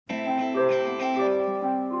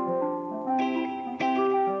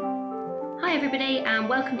everybody, and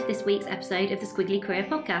welcome to this week's episode of the Squiggly Career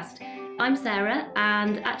Podcast. I'm Sarah,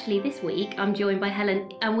 and actually this week I'm joined by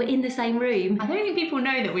Helen, and we're in the same room. I don't think people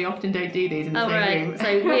know that we often don't do these in the same room.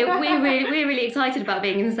 So we're really excited about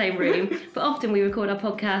being in the same room, but often we record our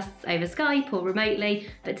podcasts over Skype or remotely,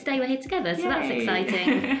 but today we're here together, so that's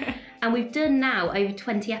exciting. And we've done now over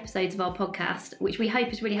 20 episodes of our podcast, which we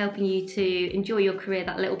hope is really helping you to enjoy your career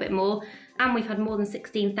that little bit more. And we've had more than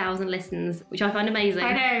 16,000 listens, which I find amazing.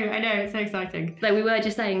 I know, it's so exciting. Though we were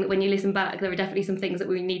just saying that when you listen back, there are definitely some things that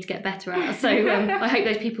we need to get better at. So I hope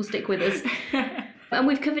those people stick with us. And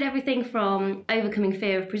we've covered everything from overcoming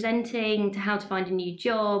fear of presenting to how to find a new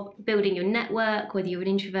job, building your network, whether you're an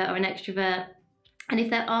introvert or an extrovert. And if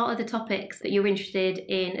there are other topics that you're interested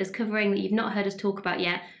in us covering that you've not heard us talk about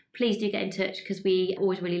yet, please do get in touch because we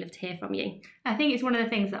always really love to hear from you. I think it's one of the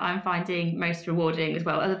things that I'm finding most rewarding as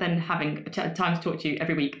well, other than having time to talk to you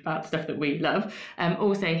every week about stuff that we love.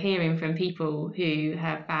 Also hearing from people who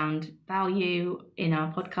have found value in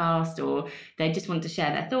our podcast, or they just want to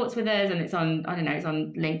share their thoughts with us, and it's on, it's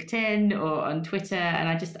on LinkedIn or on Twitter,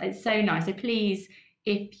 and it's so nice. So please,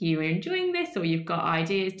 if you are enjoying this or you've got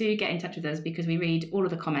ideas, do get in touch with us, because we read all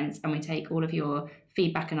of the comments and we take all of your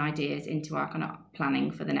feedback and ideas into our kind of planning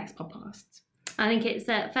for the next podcasts. I think it's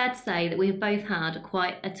fair to say that we have both had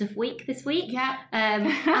quite a tough week this week. Yeah. And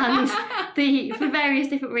for various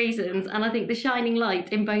different reasons. And I think the shining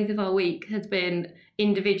light in both of our week has been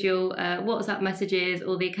individual WhatsApp messages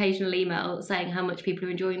or the occasional email saying how much people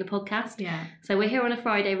are enjoying the podcast. Yeah. So we're here on a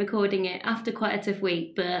Friday recording it after quite a tough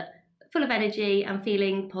week, but full of energy and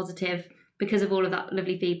feeling positive because of all of that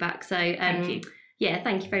lovely feedback. So thank you. Yeah,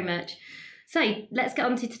 thank you very much. So let's get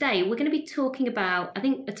on to today. We're going to be talking about, I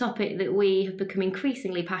think, a topic that we have become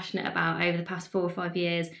increasingly passionate about over the past 4 or 5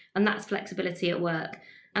 years, and that's flexibility at work.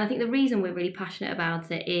 And I think the reason we're really passionate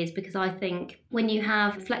about it is because I think when you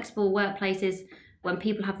have flexible workplaces, when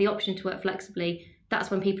people have the option to work flexibly,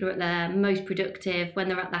 that's when people are at their most productive, when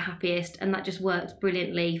they're at their happiest, and that just works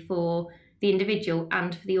brilliantly for the individual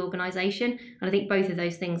and for the organisation. And I think both of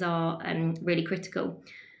those things are really critical.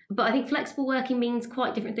 But I think flexible working means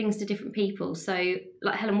quite different things to different people. So,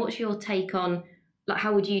 like, Helen, what's your take on, like,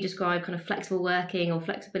 how would you describe kind of flexible working or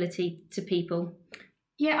flexibility to people?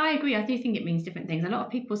 Yeah, I agree. I do think it means different things. A lot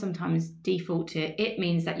of people sometimes default to it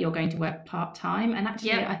means that you're going to work part-time. And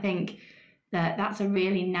actually, I think that's a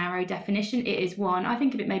really narrow definition. It is one. I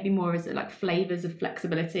think of it maybe more as like flavours of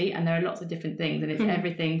flexibility. And there are lots of different things. And it's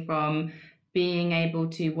everything from being able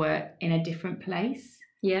to work in a different place.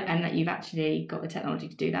 Yeah, and that you've actually got the technology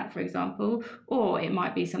to do that, for example. Or it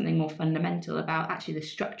might be something more fundamental about actually the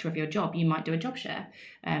structure of your job. You might do a job share.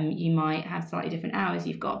 You might have slightly different hours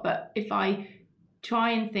you've got. But if I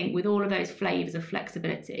try and think with all of those flavours of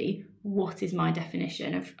flexibility, what is my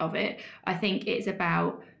definition of it? I think it's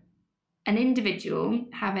about an individual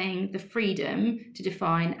having the freedom to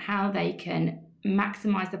define how they can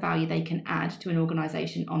maximise the value they can add to an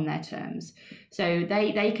organisation on their terms. So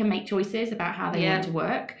they can make choices about how they want to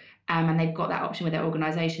work, and they've got that option with their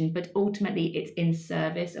organisation, but ultimately it's in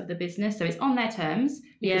service of the business. So it's on their terms,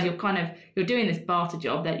 because you're doing this barter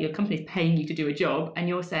job that your company's paying you to do a job, and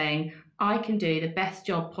you're saying, I can do the best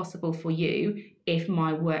job possible for you if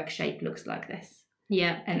my work shape looks like this.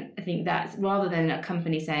 Yeah. And I think that's, rather than a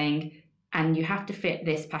company saying, and you have to fit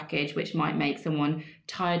this package, which might make someone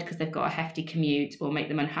tired because they've got a hefty commute, or make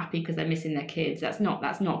them unhappy because they're missing their kids. That's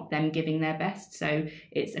not them giving their best. So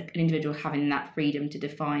it's an individual having that freedom to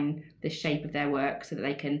define the shape of their work so that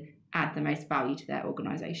they can add the most value to their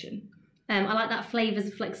organisation. I like that flavours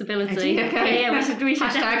of flexibility. Okay. Yeah, we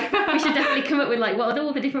should definitely come up with, like, what are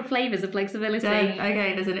all the different flavours of flexibility?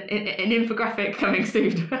 Okay, there's an infographic coming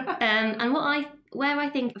soon. And where I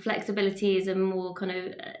think flexibility is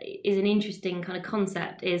an interesting kind of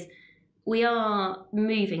concept is we are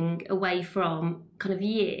moving away from kind of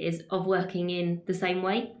years of working in the same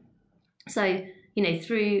way. So,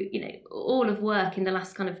 through, all of work in the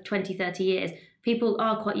last kind of 20, 30 years, people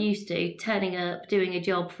are quite used to turning up, doing a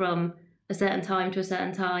job from a certain time to a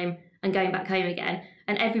certain time and going back home again.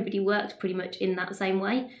 And everybody works pretty much in that same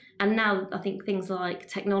way. And now I think things like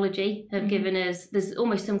technology have given us, there's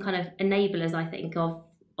almost some kind of enablers, I think,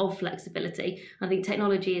 of flexibility. I think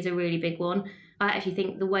technology is a really big one. I actually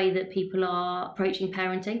think the way that people are approaching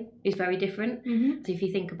parenting is very different. So if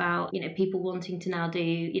you think about, people wanting to now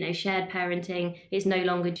do, shared parenting, it's no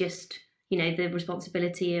longer just, the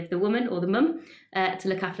responsibility of the woman or the mum to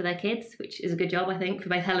look after their kids, which is a good job, I think, for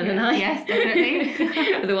both Helen and I. Yes,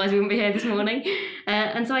 definitely. Otherwise we wouldn't be here this morning.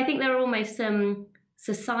 And so I think there are almost some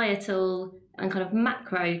societal and kind of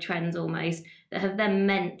macro trends almost that have then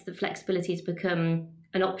meant that flexibility has become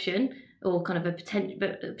an option. or kind of a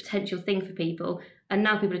potential thing for people. And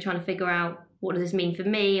now people are trying to figure out, what does this mean for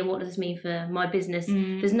me and what does this mean for my business?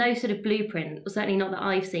 There's no sort of blueprint, or certainly not that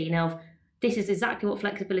I've seen, of this is exactly what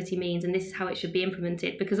flexibility means and this is how it should be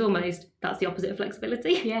implemented, because almost that's the opposite of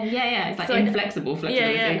flexibility. Yeah. It's like inflexible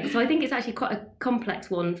flexibility. Yeah. So I think it's actually quite a complex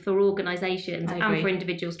one for organisations and for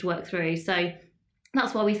individuals to work through. So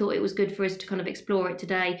that's why we thought it was good for us to kind of explore it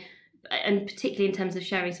today, and particularly in terms of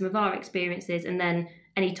sharing some of our experiences, and then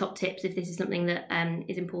any top tips if this is something that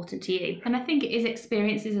is important to you. And I think it is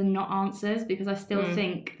experiences and not answers, because I still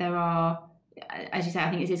think there are, as you say, I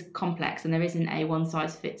think this is complex and there isn't a one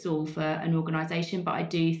size fits all for an organisation, but I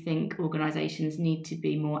do think organisations need to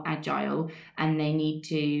be more agile, and they need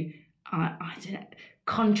to, I don't know,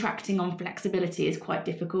 contracting on flexibility is quite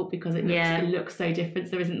difficult because it looks so different.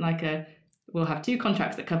 So there isn't like we'll have two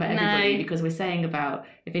contracts that cover everybody, because we're saying about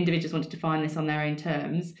if individuals want to define this on their own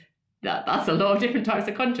terms, that's a lot of different types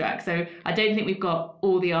of contracts. So I don't think we've got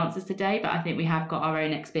all the answers today, but I think we have got our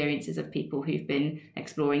own experiences of people who've been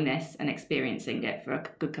exploring this and experiencing it for a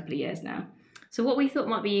good couple of years now. So what we thought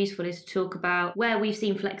might be useful is to talk about where we've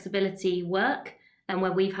seen flexibility work and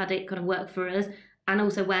where we've had it kind of work for us, and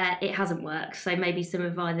also where it hasn't worked. So maybe some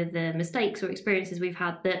of either the mistakes or experiences we've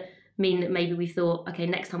had that mean that maybe we thought, okay,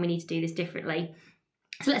 next time we need to do this differently.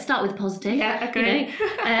 So let's start with the positive. Yeah, okay.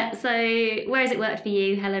 So where has it worked for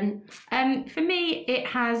you, Helen? For me, it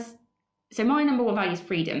has. So my number one value is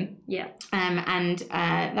freedom. Yeah. And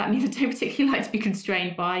that means I don't particularly like to be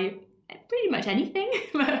constrained by pretty much anything.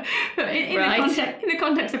 in the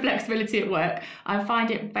context of flexibility at work, I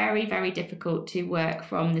find it very, very difficult to work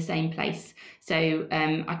from the same place. So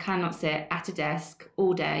I cannot sit at a desk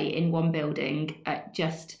all day in one building.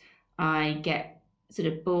 I get sort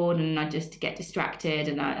of bored and I just get distracted,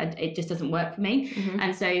 and it just doesn't work for me.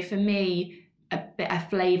 And so for me, a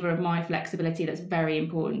flavour of my flexibility that's very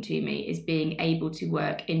important to me is being able to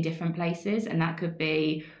work in different places, and that could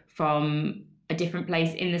be from a different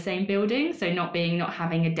place in the same building, so not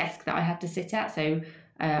having a desk that I have to sit at, so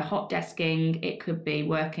hot desking. It could be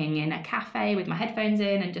working in a cafe with my headphones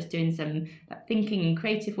in and just doing some thinking and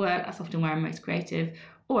creative work. That's often where I'm most creative.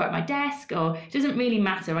 Or at my desk, or it doesn't really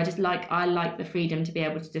matter. I like the freedom to be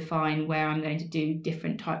able to define where I'm going to do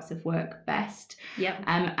different types of work best. Yep.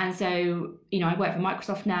 And so, I work for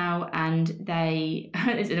Microsoft now, and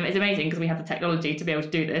it's amazing because we have the technology to be able to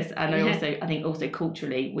do this. And I think also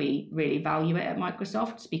culturally, we really value it at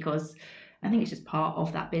Microsoft, because I think it's just part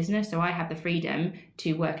of that business. So I have the freedom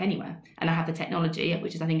to work anywhere, and I have the technology,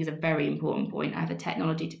 which I think is a very important point. I have the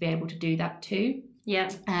technology to be able to do that too. Yeah.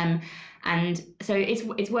 And so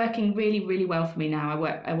it's working really, really well for me now.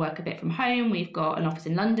 I work a bit from home. We've got an office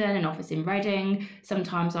in London, an office in Reading.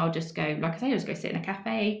 Sometimes I'll just go, like I say, I'll just go sit in a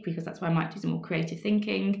cafe, because that's where I might do some more creative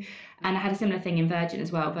thinking. And I had a similar thing in Virgin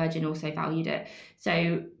as well. Virgin also valued it.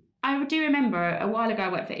 So I do remember a while ago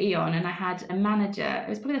I worked for Eon, and I had a manager. It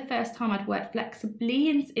was probably the first time I'd worked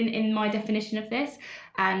flexibly in my definition of this.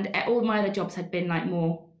 And all my other jobs had been like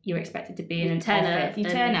more, you're expected to be in an office. You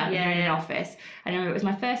turn up and you're in an office. I remember it was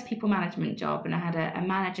my first people management job, and I had a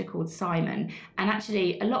manager called Simon. And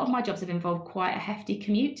actually, a lot of my jobs have involved quite a hefty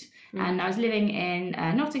commute. And I was living in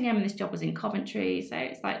Nottingham, and this job was in Coventry, so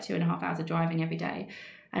it's like 2.5 hours of driving every day.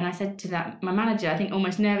 And I said to my manager, I think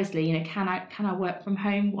almost nervously, can I work from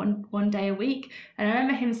home one day a week? And I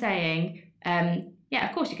remember him saying, yeah,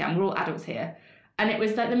 of course you can. We're all adults here. And it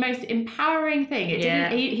was like the most empowering thing. It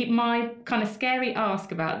didn't. My kind of scary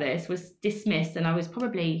ask about this was dismissed, and I was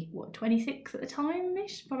probably 26 at the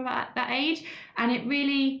time-ish, probably about that age. And it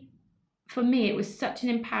really, for me, it was such an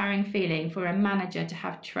empowering feeling for a manager to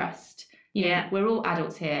have trust. We're all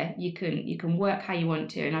adults here. You can work how you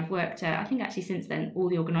want to. And I've worked at, I think actually since then, all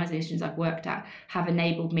the organisations I've worked at have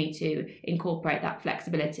enabled me to incorporate that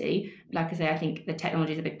flexibility. Like I say, I think the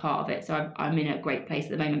technology is a big part of it. So I'm in a great place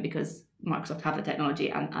at the moment because Microsoft have the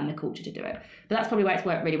technology and the culture to do it. But that's probably why it's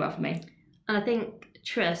worked really well for me. And I think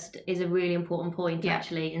trust is a really important point,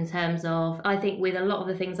 actually, in terms of, I think with a lot of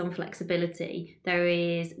the things on flexibility, there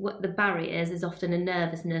is, what the barriers is often a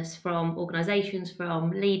nervousness from organisations,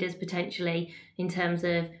 from leaders potentially, in terms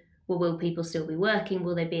of, well, will people still be working?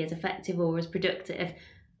 Will they be as effective or as productive?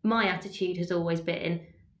 My attitude has always been,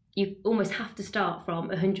 you almost have to start from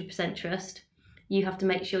 100% trust. You have to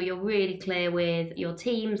make sure you're really clear with your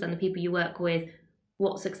teams and the people you work with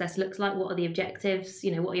what success looks like, what are the objectives,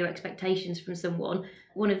 what are your expectations from someone.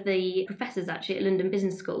 One of the professors actually at London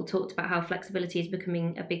Business School talked about how flexibility is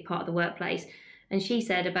becoming a big part of the workplace. And she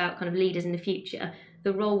said about kind of leaders in the future,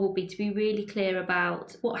 the role will be to be really clear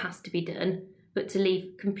about what has to be done, but to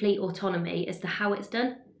leave complete autonomy as to how it's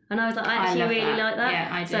done. And I was like, I actually really like that. Yeah,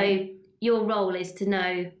 I do. So your role is to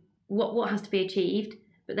know what has to be achieved,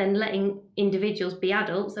 but then letting individuals be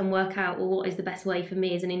adults and work out, well, what is the best way for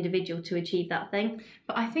me as an individual to achieve that thing.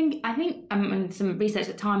 But I think and some research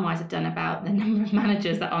that Timewise have done about the number of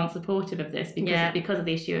managers that aren't supportive of this because of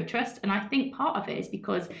the issue of trust. And I think part of it is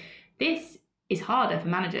because this is harder for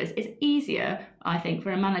managers. It's easier, I think,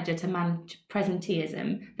 for a manager to manage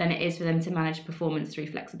presenteeism than it is for them to manage performance through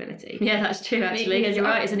flexibility. Yeah, that's true, actually. Because you're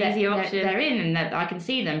right, it's an easier option. They're in and I can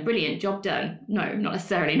see them, brilliant, job done. No, not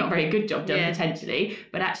necessarily, not very good job done potentially,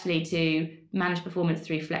 but actually to manage performance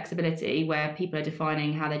through flexibility where people are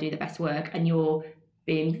defining how they do the best work and you're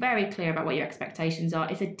being very clear about what your expectations are.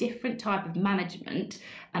 It's a different type of management,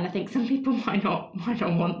 and I think some people might not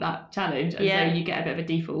want that challenge, and so you get a bit of a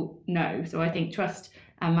default no. So I think trust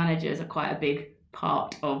and managers are quite a big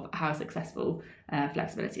part of how successful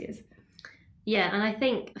flexibility is. Yeah, and I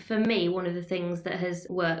think for me, one of the things that has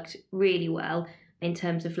worked really well in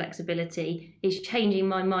terms of flexibility is changing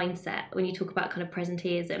my mindset when you talk about kind of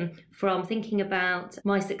presenteeism, from thinking about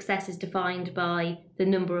my success is defined by the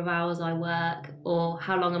number of hours I work or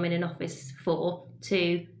how long I'm in an office for,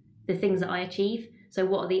 to the things that I achieve. So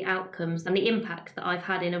what are the outcomes and the impact that I've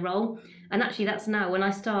had in a role? And actually that's now when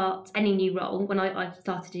I start any new role, when I've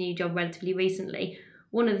started a new job relatively recently,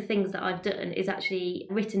 one of the things that I've done is actually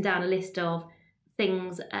written down a list of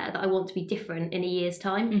things that I want to be different in a year's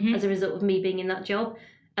time as a result of me being in that job.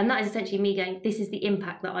 And that is essentially me going, this is the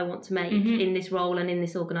impact that I want to make in this role and in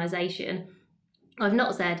this organisation. I've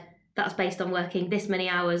not said that's based on working this many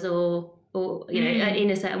hours or you know,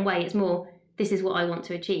 in a certain way. It's more, this is what I want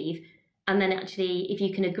to achieve. And then actually, if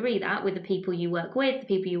you can agree that with the people you work with, the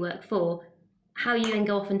people you work for, how you then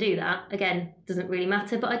go off and do that, again, doesn't really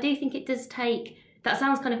matter. But I do think it does take, that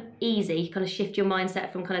sounds kind of easy, kind of shift your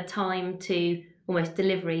mindset from kind of time to almost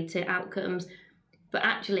delivery to outcomes. But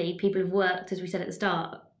actually, people have worked, as we said at the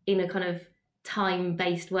start, in a kind of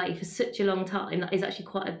time-based way for such a long time. That is actually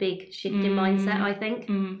quite a big shift in mindset, I think.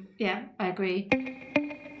 Yeah, I agree.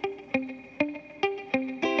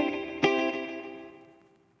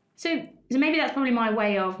 So maybe that's probably my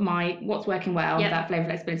way of what's working well, that flow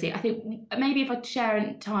flexibility. I think maybe if I share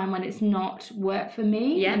a time when it's not worked for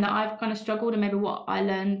me and that I've kind of struggled and maybe what I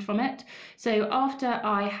learned from it. So after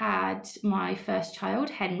I had my first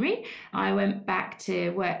child, Henry, I went back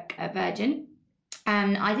to work at Virgin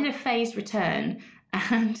and I did a phased return.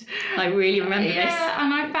 And I really remember this. Yeah,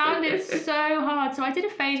 and I found it so hard. So I did a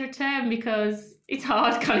phased return because it's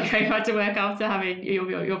hard kind of going back to work after having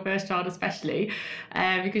your first child, especially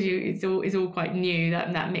because it's all quite new,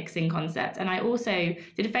 that mixing concept. And I also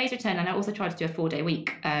did a phased return, and I also tried to do a 4-day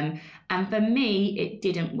week. And for me, it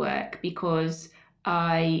didn't work because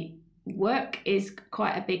work is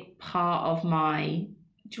quite a big part of my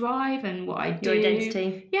drive and what I do. Your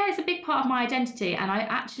identity. Yeah, it's a big part of my identity, and I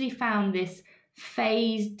actually found this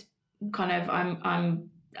phased kind of I'm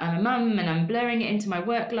a mum and I'm blurring it into my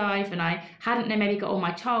work life, and I hadn't maybe got all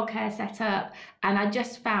my childcare set up, and I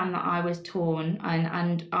just found that I was torn,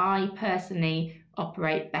 and I personally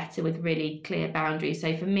operate better with really clear boundaries.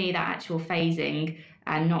 So for me, that actual phasing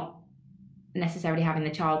and not necessarily having the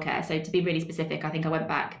childcare. So to be really specific, I think I went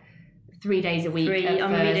back 3 days a week at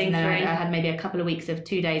first, and then I had maybe a couple of weeks of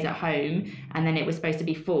 2 days at home, and then it was supposed to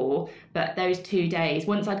be 4. But those 2 days,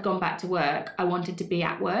 once I'd gone back to work, I wanted to be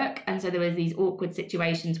at work, and so there was these awkward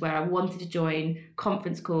situations where I wanted to join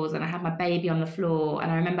conference calls, and I had my baby on the floor.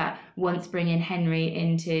 And I remember once bringing Henry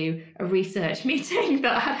into a research meeting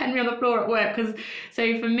that I had Henry on the floor at work.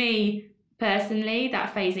 So for me personally,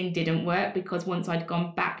 that phasing didn't work, because once I'd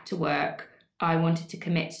gone back to work, I wanted to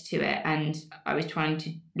commit to it, and I was trying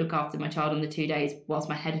to look after my child on the 2 days whilst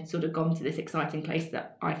my head had sort of gone to this exciting place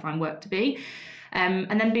that I find work to be.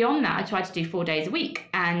 And then beyond that, I tried to do 4 days a week,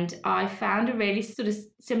 and I found a really sort of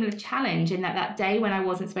similar challenge in that day when I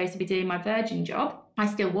wasn't supposed to be doing my Virgin job, I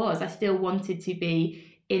still wanted to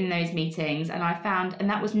be in those meetings. And I found, and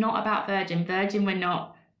that was not about Virgin were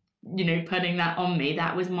not, putting that on me.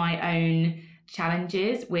 That was my own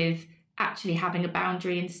challenges with actually having a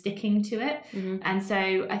boundary and sticking to it. And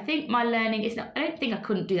so I think my learning is I don't think I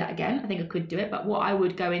couldn't do that again. I think I could do it, but what I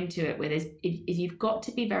would go into it with is you've got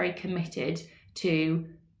to be very committed to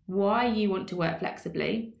why you want to work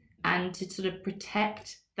flexibly, and to sort of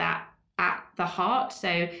protect that at the heart.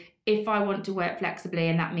 So if I want to work flexibly,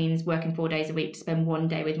 and that means working 4 days a week to spend 1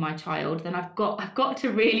 day with my child, then I've got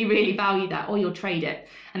to really, really value that, or you'll trade it.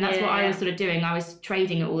 And that's what I was sort of doing. I was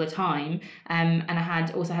trading it all the time. And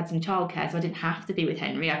I also had some childcare, so I didn't have to be with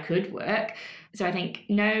Henry. I could work. So I think,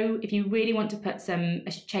 if you really want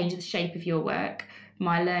to change the shape of your work,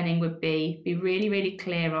 my learning would be really, really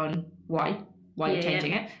clear on why you're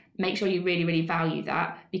changing it, make sure you really, really value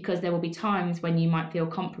that, because there will be times when you might feel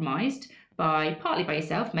compromised partly by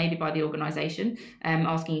yourself, maybe by the organisation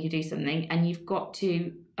asking you to do something, and you've got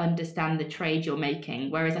to understand the trade you're making.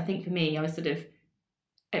 Whereas I think for me, I was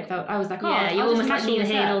like, you're almost like neither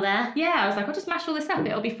here nor there. Yeah, I was like, I'll just mash all this up,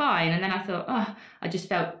 it'll be fine. And then I thought, I just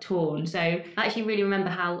felt torn. So I actually really remember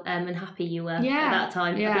how unhappy you were at that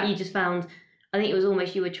time. I think you just found, I think it was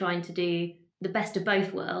almost you were trying to do the best of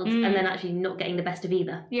both worlds and then actually not getting the best of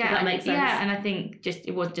either. Yeah, if that makes sense. Yeah, and I think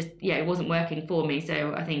it wasn't working for me.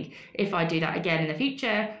 So I think if I do that again in the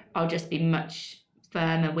future, I'll just be much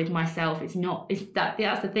firmer with myself.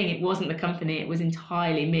 That's the thing. It wasn't the company, it was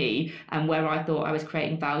entirely me, and where I thought I was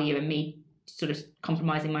creating value and me sort of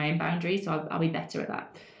compromising my own boundaries. So I'll be better at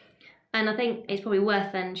that. And I think it's probably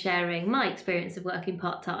worth then sharing my experience of working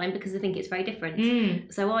part-time, because I think it's very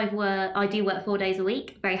different. So I do work 4 days a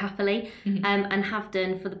week very happily, and have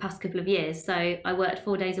done for the past couple of years. So I worked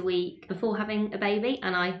 4 days a week before having a baby,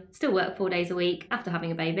 and I still work 4 days a week after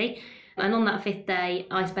having a baby. And on that 5th day,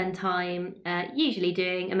 I spend time usually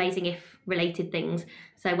doing Amazing If related things.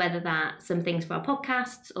 So whether that's some things for our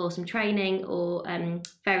podcasts or some training or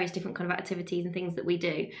various different kind of activities and things that we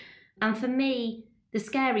do. And for me, the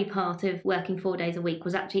scary part of working 4 days a week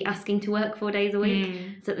was actually asking to work 4 days a week.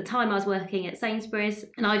 So at the time I was working at Sainsbury's,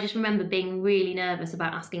 and I just remember being really nervous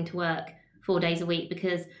about asking to work 4 days a week,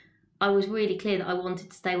 because I was really clear that I wanted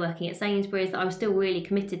to stay working at Sainsbury's, that I was still really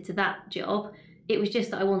committed to that job. It was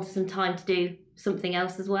just that I wanted some time to do something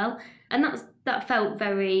else as well. And that felt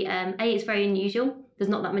very, it's very unusual. There's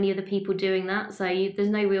not that many other people doing that. So there's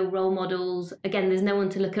no real role models. Again, there's no one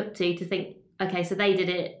to look up to think, okay, so they did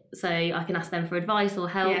it, so I can ask them for advice or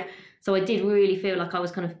help. Yeah. So I did really feel like I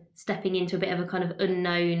was kind of stepping into a bit of a kind of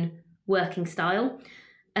unknown working style.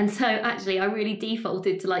 And so actually I really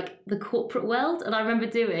defaulted to like the corporate world. And I remember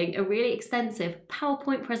doing a really extensive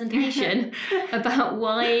PowerPoint presentation about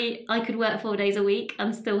why I could work 4 days a week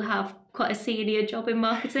and still have quite a senior job in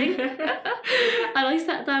marketing. And I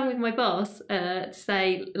sat down with my boss to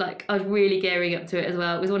say, like, I was really gearing up to it as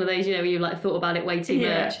well. It was one of those, where you like thought about it way too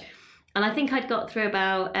much. And I think I'd got through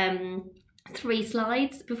about 3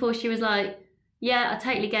 slides before she was like, yeah, I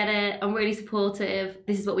totally get it. I'm really supportive.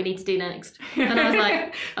 This is what we need to do next. And I was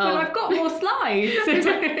like, well, I've got more slides.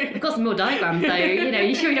 I've got some more diagrams though.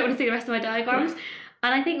 You sure you don't want to see the rest of my diagrams?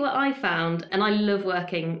 And I think what I found, and I love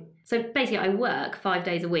working, so basically I work 5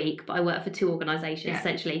 days a week, but I work for 2 organisations,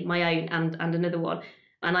 essentially, my own and another one.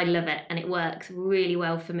 And I love it, and it works really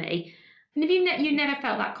well for me. And have you never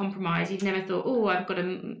felt that compromise? You've never thought, I've got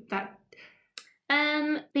that...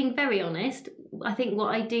 Being very honest, I think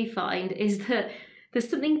what I do find is that there's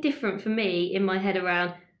something different for me in my head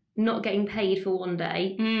around not getting paid for 1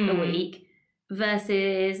 day a week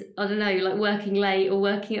versus, I don't know, like working late or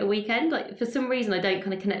working at a weekend. Like for some reason I don't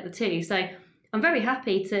kind of connect the two. So I'm very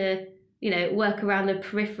happy to, work around the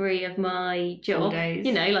periphery of my job, like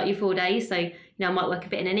your 4 days. So, I might work a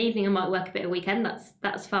bit in an evening, I might work a bit a weekend.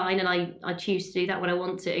 That's fine. And I choose to do that when I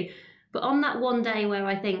want to. But on that 1 day where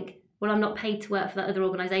I think, well, I'm not paid to work for that other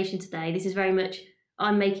organisation today. This is very much,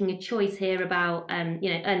 I'm making a choice here about,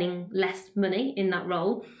 earning less money in that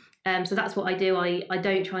role. So that's what I do. I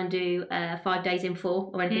don't try and do 5 days in 4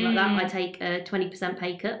 or anything like that. I take a 20%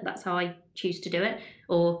 pay cut. That's how I choose to do it.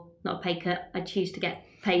 Or not a pay cut, I choose to get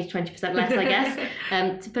paid 20% less, I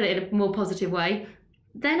guess, to put it in a more positive way.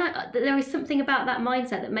 Then there is something about that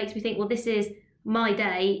mindset that makes me think, well, this is my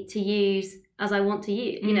day to use as I want to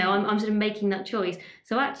use. I'm sort of making that choice.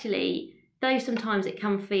 So actually, though sometimes it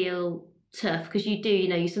can feel tough, because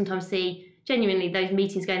you sometimes see genuinely those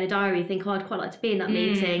meetings go in the diary, you think, I'd quite like to be in that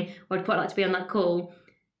meeting, or I'd quite like to be on that call.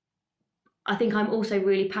 I think I'm also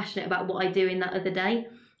really passionate about what I do in that other day.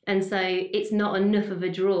 And so it's not enough of a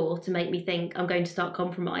draw to make me think I'm going to start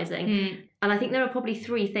compromising. And I think there are probably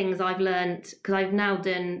 3 things I've learned, because I've now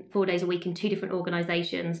done 4 days a week in 2 different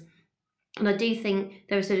organisations. And I do think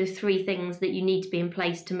there are sort of 3 things that you need to be in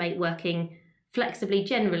place to make working flexibly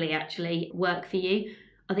generally actually work for you.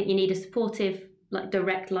 I think you need a supportive, like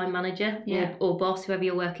direct line manager or boss, whoever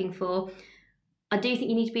you're working for. I do think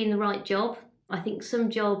you need to be in the right job. I think some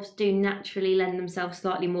jobs do naturally lend themselves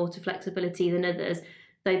slightly more to flexibility than others.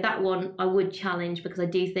 Though that one I would challenge, because I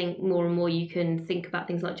do think more and more you can think about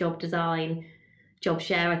things like job design, job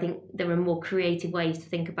share. I think there are more creative ways to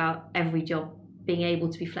think about every job being able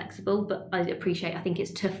to be flexible, but I think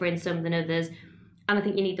it's tougher in some than others. And I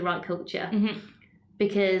think you need the right culture,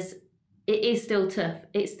 because it is still tough.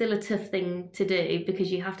 It's still a tough thing to do,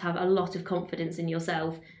 because you have to have a lot of confidence in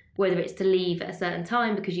yourself, whether it's to leave at a certain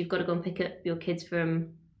time because you've got to go and pick up your kids from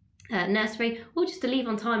nursery, or just to leave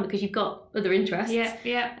on time because you've got other interests.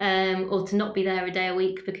 Or to not be there a day a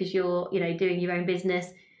week because you're, doing your own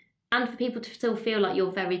business. And for people to still feel like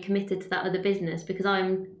you're very committed to that other business, because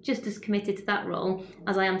I'm just as committed to that role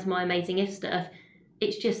as I am to my Amazing If stuff.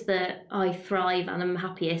 It's just that I thrive and I'm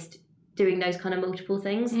happiest doing those kind of multiple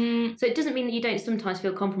things. So it doesn't mean that you don't sometimes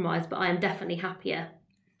feel compromised, but I am definitely happier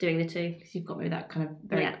doing the two. Because you've got maybe that kind of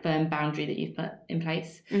very firm boundary that you've put in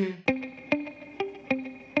place.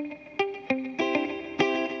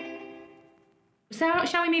 So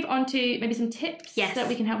shall we move on to maybe some tips that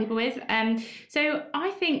we can help people with? So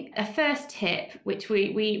I think a first tip, which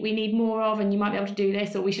we need more of, and you might be able to do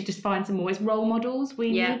this, or we should just find some more, is role models.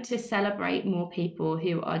 We need to celebrate more people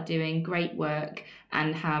who are doing great work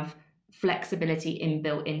and have flexibility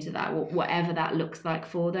inbuilt into that, whatever that looks like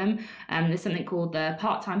for them. There's something called the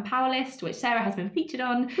part-time power list, which Sarah has been featured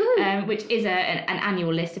on, which is an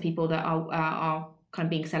annual list of people that are kind of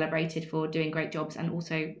being celebrated for doing great jobs and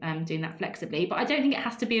also doing that flexibly. But I don't think it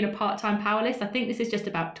has to be in a part-time power list. I think this is just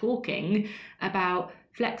about talking about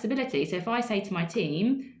flexibility. So if I say to my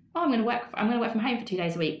team, I'm going to work from home for 2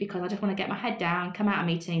 days a week because I just want to get my head down, come out of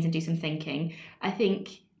meetings and do some thinking, I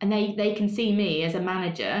think, and they can see me as a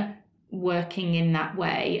manager working in that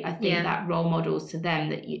way. I think that role models to them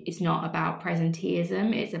that it's not about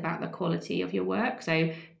presenteeism, it's about the quality of your work.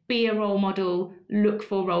 So be a role model, look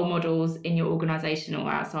for role models in your organisation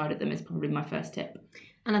or outside of them is probably my first tip.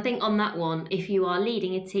 And I think on that one, if you are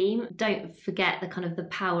leading a team, don't forget the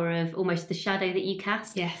power of almost the shadow that you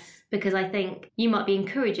cast. Yes. Because I think you might be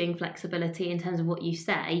encouraging flexibility in terms of what you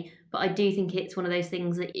say, but I do think it's one of those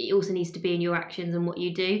things that it also needs to be in your actions and what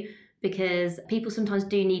you do, because people sometimes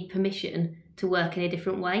do need permission to work in a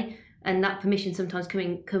different way. And that permission sometimes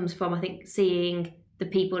comes from, I think, seeing the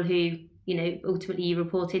people who ultimately you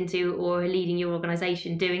report into or are leading your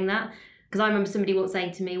organisation doing that. Because I remember somebody once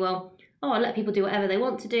saying to me, I let people do whatever they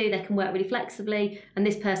want to do, they can work really flexibly, and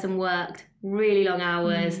this person worked really long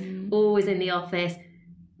hours, always in the office,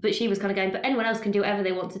 but she was kind of going, but anyone else can do whatever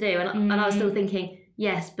they want to do. And I was still thinking,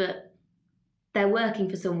 yes, but they're working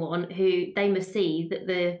for someone who they must see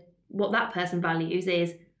that what that person values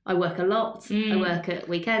is, I work a lot, I work at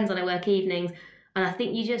weekends and I work evenings. And I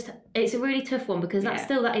think it's a really tough one because that's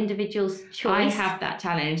still that individual's choice. I have that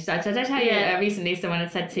challenge. So did I tell you, recently someone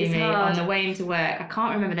had said to me on the way into work, I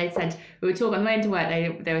can't remember, they said, we were talking on the way into work,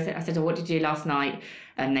 I said, what did you do last night?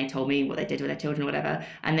 And they told me what they did with their children or whatever.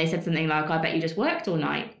 And they said something like, I bet you just worked all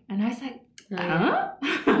night. And I was like, huh?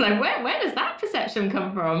 Like, where does that perception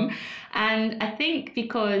come from? And I think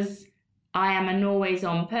because I am an always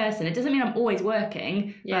on person, it doesn't mean I'm always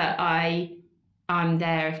working, but I'm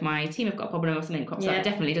there if my team have got a problem or something crops up. It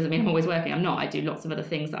definitely doesn't mean I'm always working. I'm not. I do lots of other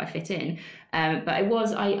things that I fit in. But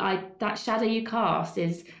that shadow you cast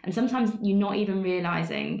is, and sometimes you're not even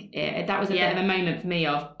realising it. That was a bit of a moment for me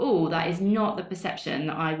of, that is not the perception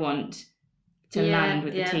that I want to land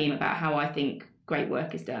with the team about how I think great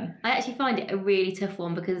work is done. I actually find it a really tough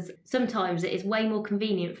one because sometimes it is way more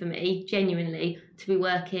convenient for me, genuinely, to be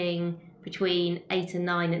working between 8 and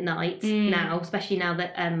 9 at night now, especially now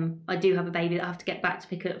that I do have a baby that I have to get back to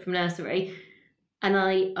pick up from nursery. And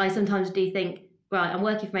I sometimes do think, right, I'm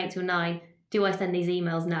working from 8 till 9. Do I send these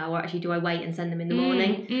emails now, or actually do I wait and send them in the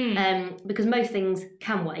morning? Because most things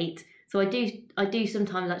can wait. So I do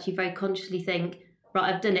sometimes actually very consciously think,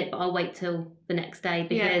 right, I've done it, but I'll wait till the next day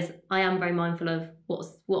because I am very mindful of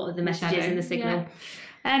what are the messages in the signal.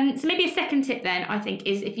 So maybe a second tip then, I think,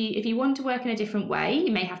 is if you want to work in a different way,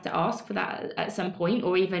 you may have to ask for that at some point,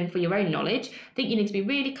 or even for your own knowledge. I think you need to be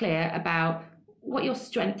really clear about what your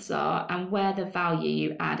strengths are and where the value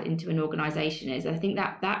you add into an organisation is. I think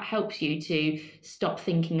that helps you to stop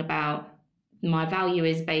thinking about my value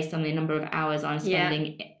is based on the number of hours I'm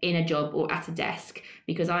spending in a job or at a desk,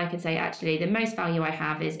 because I can say, actually, the most value I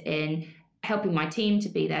have is in helping my team to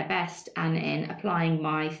be their best and in applying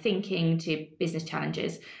my thinking to business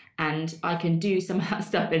challenges. And I can do some of that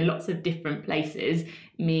stuff in lots of different places.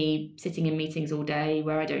 Me sitting in meetings all day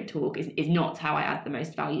where I don't talk is not how I add the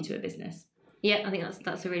most value to a business. Yeah, I think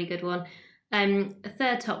that's a really good one. A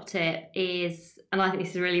third top tip is, and I think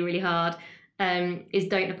this is really, really hard, is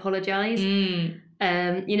don't apologise.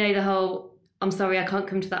 The whole, I'm sorry I can't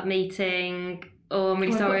come to that meeting, or I'm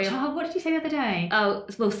really sorry. What did you say the other day? Oh,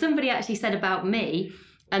 well, somebody actually said about me,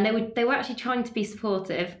 and they were actually trying to be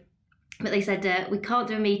supportive, but they said, we can't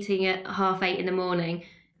do a meeting at 8:30 in the morning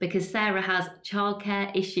because Sarah has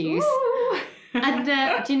childcare issues. And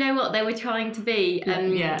do you know what? They were trying to be,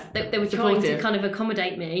 they were supportive. Trying to kind of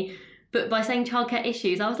accommodate me, but by saying childcare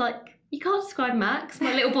issues, I was like, you can't describe Max,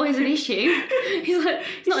 my little boy, as an issue. He's like,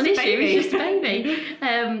 it's not an issue, he's just a baby.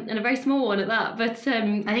 And a very small one at that. But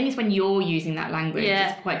I think it's when you're using that language,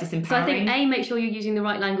 it's quite disempowering. So I think, make sure you're using the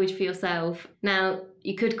right language for yourself. Now,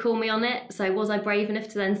 you could call me on it. So was I brave enough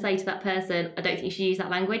to then say to that person, I don't think you should use that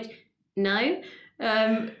language? No.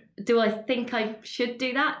 Do I think I should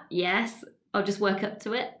do that? Yes. I'll just work up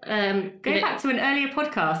to it. Go back to an earlier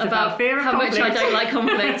podcast about fear of conflict. How much I don't like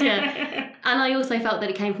conflict, yeah. And I also felt that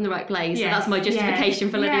it came from the right place. Yes. So that's my justification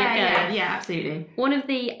for letting it go. Yeah, absolutely. One of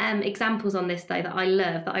the examples on this, though, that I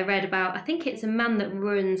love, that I read about, I think it's a man that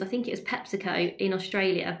runs, I think it was PepsiCo in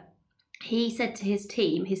Australia. He said to his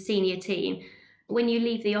team, his senior team, when you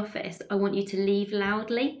leave the office, I want you to leave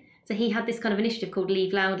loudly. So he had this kind of initiative called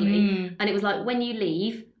Leave Loudly. And it was like, when you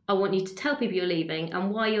leave, I want you to tell people you're leaving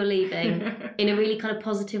and why you're leaving in a really kind of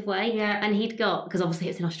positive way. Yeah. And he'd got, because obviously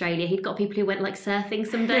it's in Australia, he'd got people who went like surfing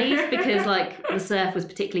some days because like the surf was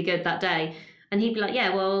particularly good that day. And he'd be like,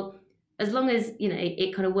 yeah, well, as long as, you know,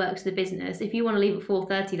 it kind of works for the business, if you want to leave at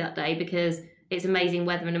 4:30 that day because it's amazing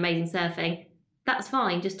weather and amazing surfing, that's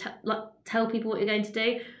fine. Just tell people what you're going to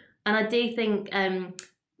do. And I do think,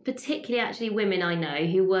 particularly actually women I know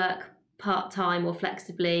who work part-time or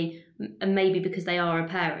flexibly, and maybe because they are a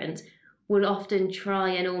parent, will often try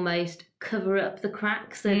and almost cover up the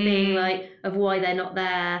cracks of being like, of why they're not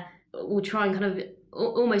there, will try and kind of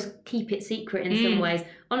almost keep it secret in some ways.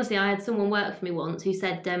 Honestly, I had someone work for me once who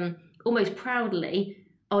said almost proudly,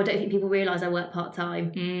 oh, I don't think people realise I work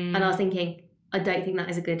part-time. And I was thinking, I don't think that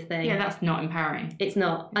is a good thing. Yeah, that's not empowering. It's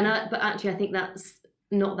not. But actually I think that's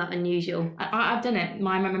not that unusual. I've done it.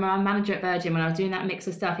 My manager at Virgin, when I was doing that mix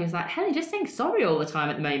of stuff, he was like, Helen, just saying sorry all the time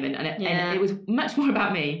at the moment. And it was much more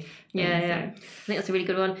about me. Yeah. I think that's a really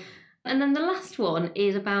good one. And then the last one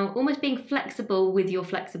is about almost being flexible with your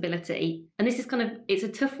flexibility. And this is it's a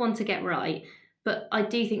tough one to get right, but I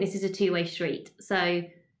do think this is a two-way street. So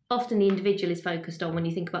often the individual is focused on when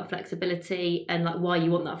you think about flexibility and like why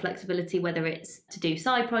you want that flexibility, whether it's to do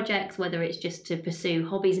side projects, whether it's just to pursue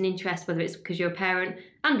hobbies and interests, whether it's because you're a parent,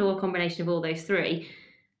 and or a combination of all those three.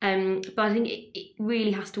 But I think it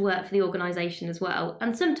really has to work for the organisation as well.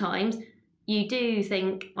 And sometimes you do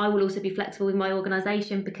think, I will also be flexible with my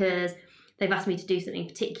organisation because they've asked me to do something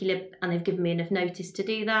particular and they've given me enough notice to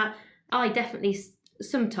do that. I definitely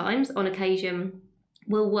sometimes, on occasion,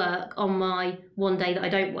 will work on my one day that I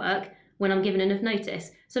don't work when I'm given enough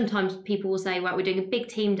notice. Sometimes people will say, right, we're doing a big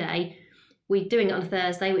team day. We're doing it on a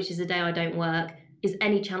Thursday, which is the day I don't work. Is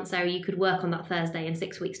any chance, Sarah, you could work on that Thursday in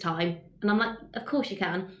 6 weeks' time? And I'm like, of course you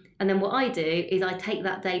can. And then what I do is I take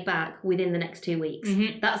that day back within the next 2 weeks.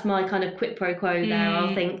 That's my kind of quid pro quo there.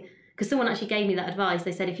 I'll think, because someone actually gave me that advice.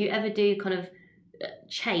 They said, if you ever do kind of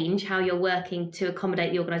change how you're working to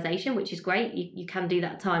accommodate the organisation, which is great, you can do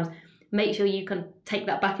that at times, make sure you can take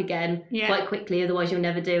that back again quite quickly, otherwise you'll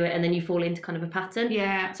never do it and then you fall into kind of a pattern.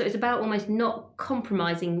 So it's about almost not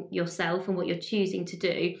compromising yourself and what you're choosing to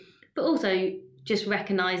do, but also just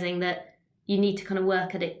recognising that you need to kind of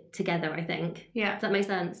work at it together, I think. Does that make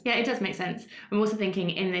sense? Yeah, it does make sense. I'm also thinking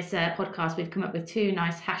in this podcast we've come up with two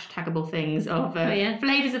nice hashtaggable things of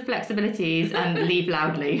flavours of flexibilities and leave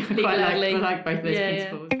loudly. I like both of those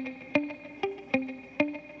principles.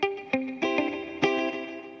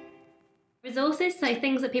 Resources, so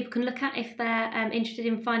things that people can look at if they're interested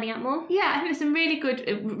in finding out more. I think there's some really good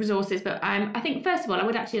resources, but I think first of all I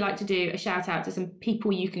would actually like to do a shout out to some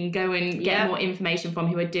people you can go and get more information from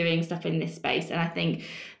who are doing stuff in this space. And I think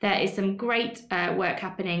there is some great work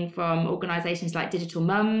happening from organisations like Digital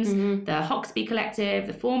Mums, the Hoxby Collective,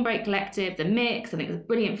 the Form Break Collective, the Mix. I think there's a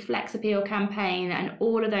brilliant Flex Appeal campaign, and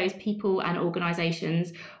all of those people and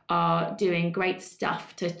organisations are doing great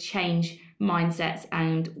stuff to change mindsets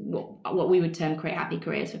and what we would term create happy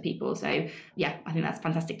careers for people. So I think that's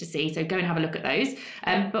fantastic to see. So go and have a look at those.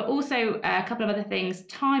 But also a couple of other things,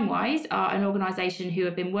 Timewise are an organisation who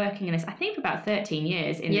have been working in this, I think, for about 13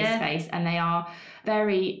 years in this space, and they are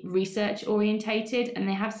very research orientated, and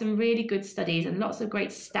they have some really good studies and lots of great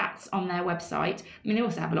stats on their website. I mean, they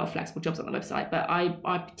also have a lot of flexible jobs on the website, but I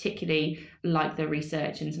particularly like the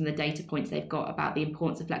research and some of the data points they've got about the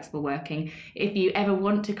importance of flexible working. If you ever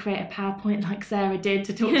want to create a PowerPoint like Sarah did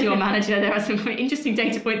to talk to your manager, there are some quite interesting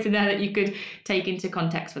data points in there that you could take into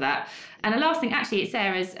context for that. And the last thing, actually, it's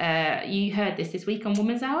Sarah's, you heard this week on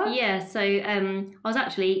Woman's Hour? So I was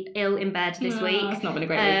actually ill in bed this week. It's not been a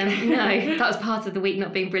great week. No, that was part of the week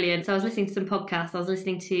not being brilliant. So I was listening to some podcasts. I was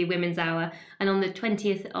listening to Women's Hour, and on the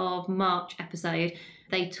 20th of March episode,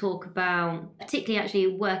 they talk about particularly actually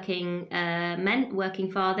working men,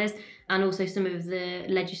 working fathers, and also some of the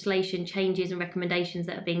legislation changes and recommendations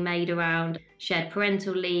that are being made around shared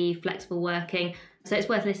parental leave, flexible working. So it's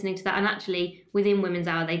worth listening to that. And actually, within Women's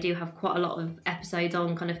Hour, they do have quite a lot of episodes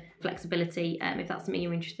on kind of flexibility, if that's something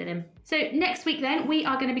you're interested in. So next week then, we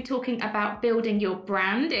are going to be talking about building your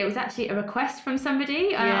brand. It was actually a request from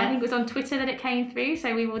somebody. I think it was on Twitter that it came through.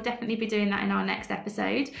 So we will definitely be doing that in our next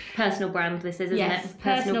episode. Personal brand, this is, isn't it? Yes,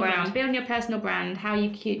 personal brand. Building your personal brand, how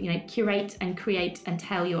you curate and create and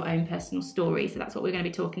tell your own personal story. So that's what we're going to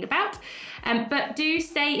be talking about. But do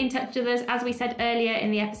stay in touch with us. As we said earlier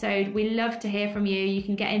in the episode, we love to hear from you. You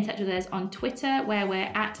can get in touch with us on Twitter, where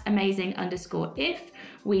we're at amazing_if.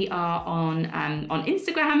 We are on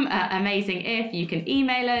Instagram at amazingif. You can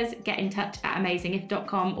email us, get in touch at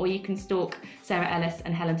amazingif.com, or you can stalk Sarah Ellis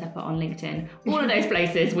and Helen Tupper on LinkedIn. All of those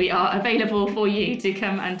places we are available for you to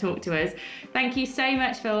come and talk to us. Thank you so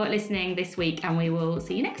much for listening this week, and we will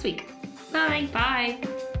see you next week. Bye. Bye.